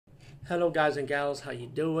Hello, guys and gals. How you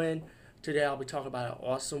doing? Today I'll be talking about an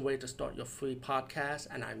awesome way to start your free podcast,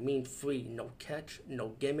 and I mean free. No catch, no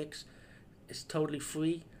gimmicks. It's totally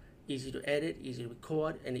free, easy to edit, easy to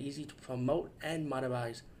record, and easy to promote and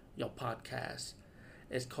monetize your podcast.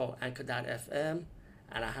 It's called Anchor.fm,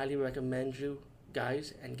 and I highly recommend you,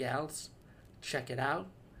 guys and gals, check it out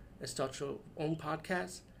and start your own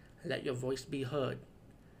podcast and let your voice be heard.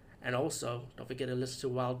 And also, don't forget to listen to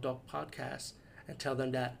Wild Dog Podcast and tell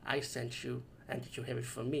them that I sent you and that you hear it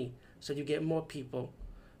from me. So you get more people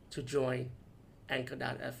to join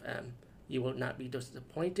Anchor.fm. You will not be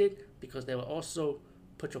disappointed because they will also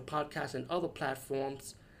put your podcast in other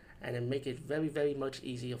platforms and then make it very, very much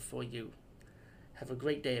easier for you. Have a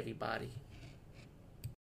great day, everybody.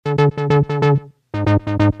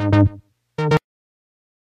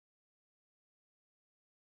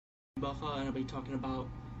 Buffer, and I'll be talking about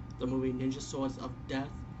the movie Ninja Swords of Death.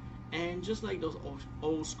 And just like those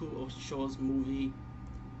old school Shaw's movie,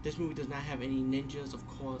 this movie does not have any ninjas. Of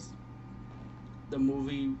course, the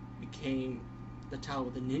movie became the title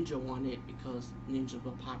the ninja wanted because ninjas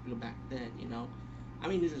were popular back then. I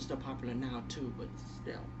mean, ninjas are still popular now too, but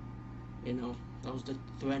still, that was the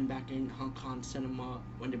trend back in Hong Kong cinema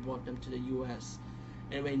when they brought them to the U.S.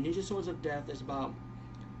 Anyway, Ninja Swords of Death is about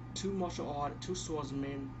two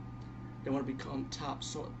swordsmen. They want to become top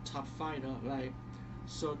fighter, right?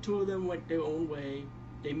 So two of them went their own way.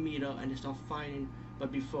 They meet up and they start fighting.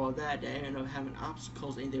 But before that, they end up having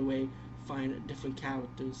obstacles in their way, find different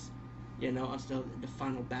characters, until the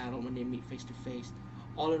final battle when they meet face to face.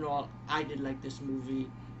 All in all, I did like this movie,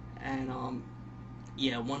 and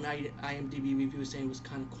yeah, one IMDb review saying it was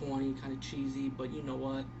kind of corny, kind of cheesy, but you know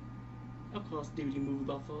what? Of course, DVD movie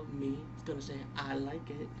buffer me is gonna say I like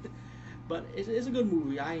it. But it's a good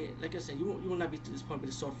movie. Like I said, you will not be disappointed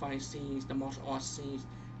with the sword fighting scenes, the martial arts scenes.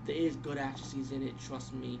 There is good action scenes in it.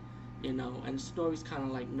 Trust me, and the story's kind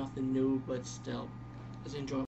of like nothing new, but still, it's enjoyable.